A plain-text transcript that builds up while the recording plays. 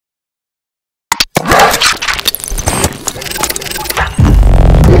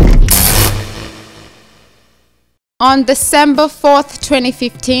On December 4th,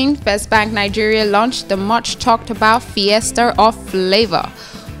 2015, First Bank Nigeria launched the much talked about Fiesta of Flavours.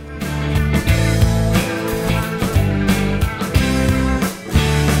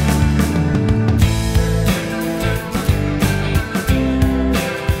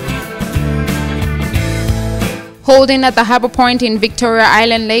 Holding at the Harbour Point in Victoria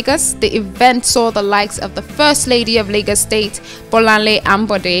Island, Lagos, the event saw the likes of the First Lady of Lagos State, Bolanle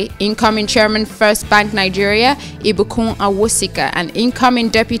Ambode, incoming Chairman First Bank Nigeria, Ibukun Awosika, and incoming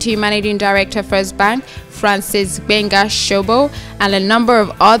Deputy Managing Director First Bank, Francis Benga Shobo, and a number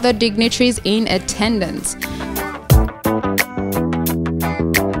of other dignitaries in attendance.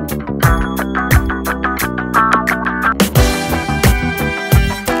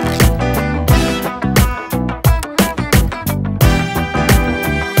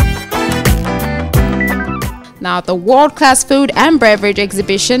 Now, the world-class food and beverage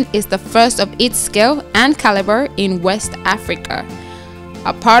exhibition is the first of its scale and caliber in West Africa.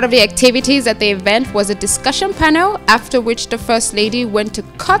 A part of the activities at the event was a discussion panel, after which the First Lady went to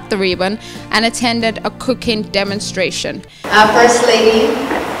cut the ribbon and attended a cooking demonstration. First Lady,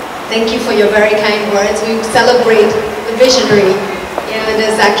 thank you for your very kind words. We celebrate the visionary,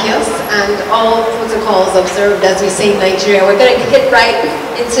 Zacchaeus, and all protocols observed, as we say in Nigeria. We're going to hit right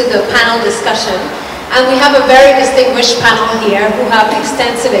into the panel discussion. And we have a very distinguished panel here who have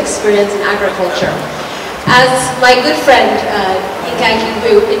extensive experience in agriculture. As my good friend Ika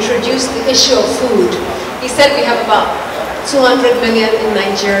Kibu introduced the issue of food, he said we have about 200 million in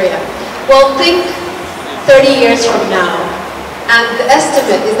Nigeria. Well, think 30 years from now, and the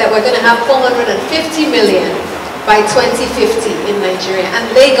estimate is that we're going to have 450 million by 2050 in Nigeria, and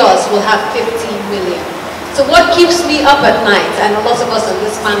Lagos will have 15 million. So what keeps me up at night, and a lot of us on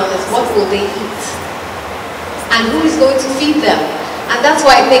this panel, is what will they eat? And who is going to feed them? And that's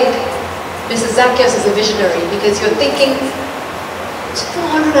why I think Mrs. Zacchaeus is a visionary, because you're thinking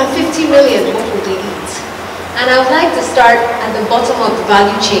 450 million, what will they eat? And I would like to start at the bottom of the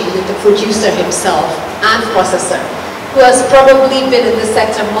value chain with the producer himself and processor, who has probably been in this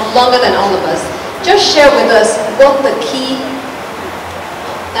sector longer than all of us. Just share with us what the key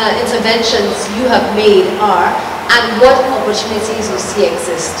interventions you have made are and what opportunities you see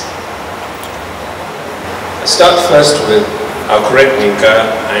exist. I start first with, I'll correct Nika,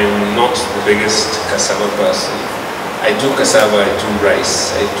 I'm not the biggest cassava person. I do cassava, I do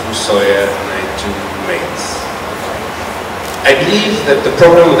rice, I do soya, and I do maize. I believe that the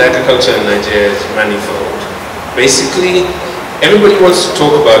problem with agriculture in Nigeria is manifold. Basically, everybody wants to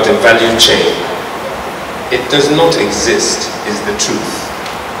talk about a value chain. It does not exist, is the truth.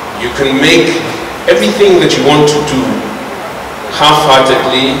 You can make everything that you want to do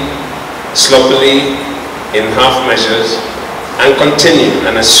half-heartedly, sloppily, in half measures, and continue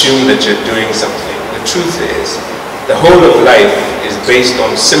and assume that you're doing something. The truth is, the whole of life is based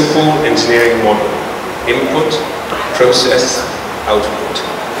on simple engineering model: input, process, output.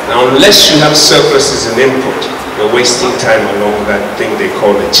 Now, unless you have surpluses in input, you're wasting time along that thing they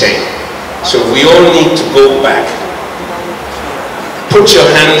call a chain. So we all need to go back, put your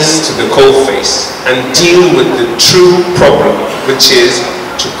hands to the coalface, and deal with the true problem, which is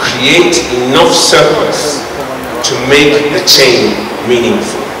to create enough surplus to make the chain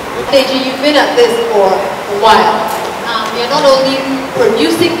meaningful. Deji, you've been at this for a while. You're not only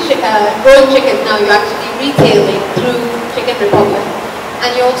producing growing chickens now, you're actually retailing through Chicken Republic, and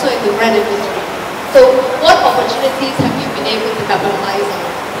you're also in the bread industry. So what opportunities have you been able to capitalize on?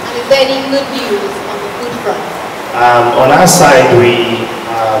 And is there any good news on the food front? On our side, we,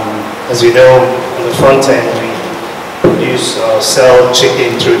 as we know, on the front end, we produce or sell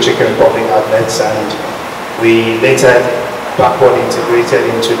chicken through Chicken Republic outlets, and we later backward integrated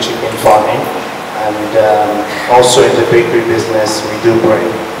into chicken farming, and also in the bakery business we do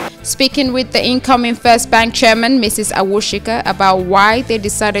bread. Speaking with the incoming First Bank Chairman, Mrs. Awosika, about why they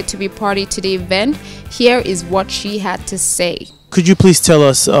decided to be party to the event, here is what she had to say. Could you please tell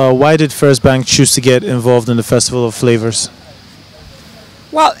us why did First Bank choose to get involved in the Festival of Flavors?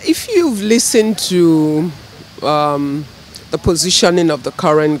 Well, if you've listened to the positioning of the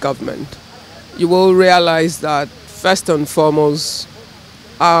current government, you will realize that first and foremost,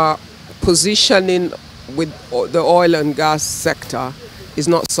 our positioning with the oil and gas sector is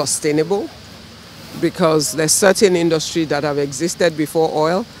not sustainable, because there's certain industries that have existed before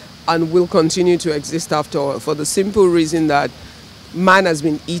oil and will continue to exist after oil, for the simple reason that man has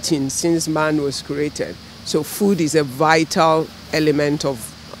been eating since man was created. So food is a vital element of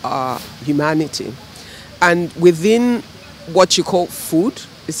humanity. And within what you call food,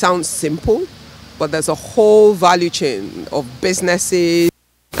 it sounds simple, but there's a whole value chain of businesses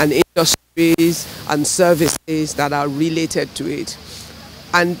and industries industries and services that are related to it.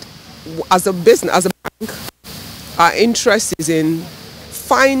 And as a business, as a bank, our interest is in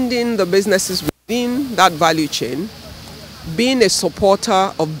finding the businesses within that value chain, being a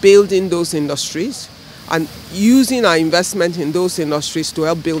supporter of building those industries, and using our investment in those industries to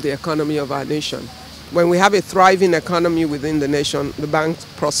help build the economy of our nation. When we have a thriving economy within the nation, the bank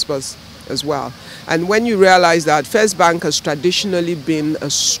prospers as well. And when you realize that First Bank has traditionally been a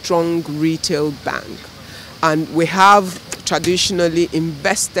strong retail bank, and we have traditionally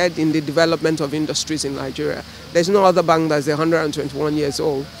invested in the development of industries in Nigeria. There's no other bank that's 121 years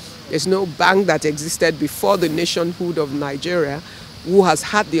old. There's no bank that existed before the nationhood of Nigeria who has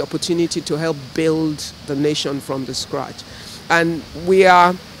had the opportunity to help build the nation from the scratch. And we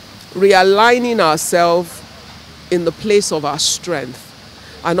are realigning ourselves in the place of our strength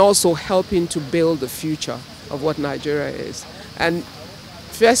and also helping to build the future of what Nigeria is. And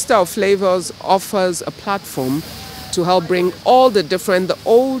Fiesta Of Flavours offers a platform to help bring all the different, the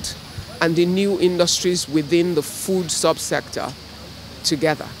old and the new industries within the food subsector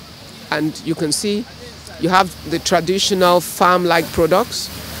together. And you can see you have the traditional farm-like products,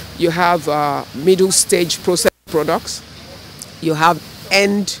 you have middle stage processed products, you have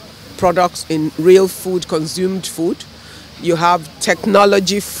end products in real food, consumed food, you have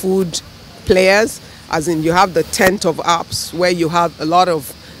technology food players, as in you have the tent of apps where you have a lot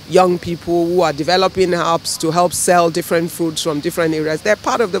of young people who are developing apps to help sell different foods from different areas. They're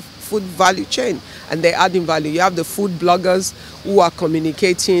part of the food value chain and they're adding value. You have the food bloggers who are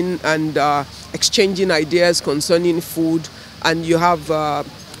communicating and exchanging ideas concerning food, and you have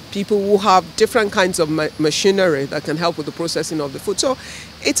people who have different kinds of machinery that can help with the processing of the food. So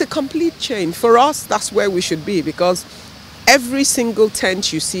it's a complete chain. For us, that's where we should be, because every single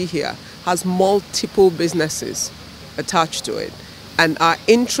tent you see here has multiple businesses attached to it. And our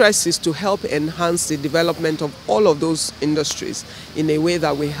interest is to help enhance the development of all of those industries in a way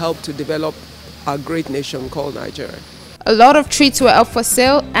that we help to develop our great nation called Nigeria. A lot of treats were up for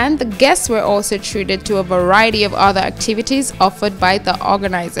sale, and the guests were also treated to a variety of other activities offered by the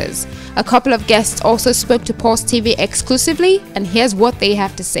organizers. A couple of guests also spoke to Pulse.tv exclusively, and here's what they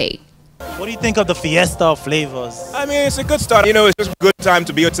have to say. What do you think of the Fiesta Of Flavours? I mean, it's a good start. You know, it's just a good time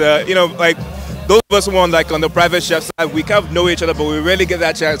to be able to, you know, like, those of us who want, like, on the private chef side, we kind of know each other, but we rarely get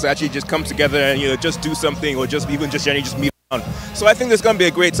that chance to actually just come together and, you know, just do something, or just even just generally just meet around. So I think it's going to be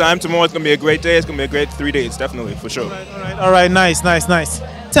a great time. Tomorrow's going to be a great day. It's going to be a great 3 days, definitely, for sure. All right, nice.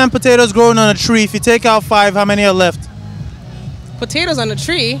 10 potatoes growing on a tree. If you take out 5, how many are left? Potatoes on a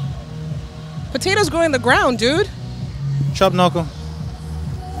tree? Potatoes growing in the ground, dude. Chop knuckle.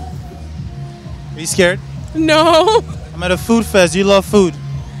 Are you scared? No. I'm at a food fest. You love food?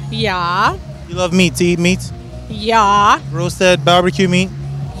 Yeah. You love meat, to eat meat? Yeah. Roasted barbecue meat?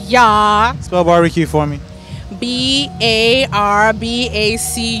 Yeah. Spell barbecue for me. B-A-R-B-A-C-U-E.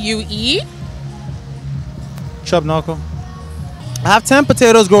 Chop knuckle. I have 10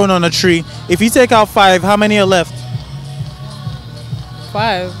 potatoes growing on a tree. If you take out 5, how many are left?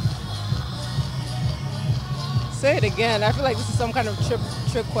 5. Say it again. I feel like this is some kind of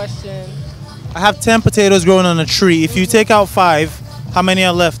trick question. I have 10 potatoes growing on a tree. If you take out 5, how many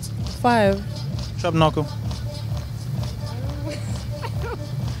are left? 5. Chop knuckle.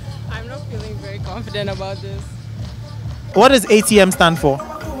 I'm not feeling very confident about this. What does ATM stand for?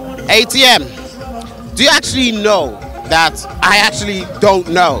 ATM. Do you actually know that I actually don't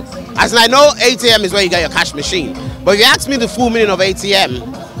know? As in, I know ATM is where you get your cash machine. But if you ask me the full meaning of ATM,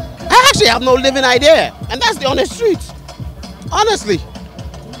 I actually have no living idea. And that's the honest truth. Honestly.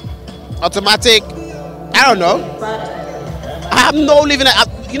 Automatic. I don't know. I have no living.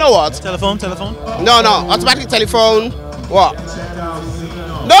 You know what? Telephone? No. Automatic telephone. What?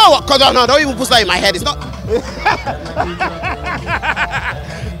 No, because no, don't even put that in my head. It's not.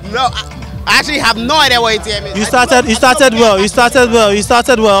 No, I actually have no idea what ATM is. You started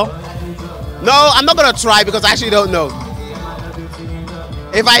well. No, I'm not gonna try because I actually don't know.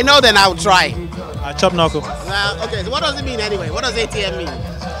 If I know, then I'll try. Chop knuckle. Okay, so what does it mean anyway? What does ATM mean?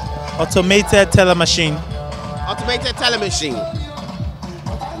 Automated teller machine. Automated teller machine.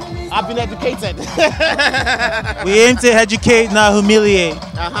 I've been educated. We aim to educate, not humiliate.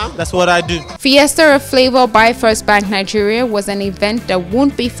 That's what I do. Fiesta Of Flavours by First Bank Nigeria was an event that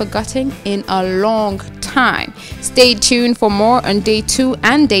won't be forgotten in a long time. Stay tuned for more on day 2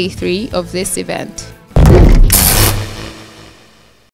 and day 3 of this event.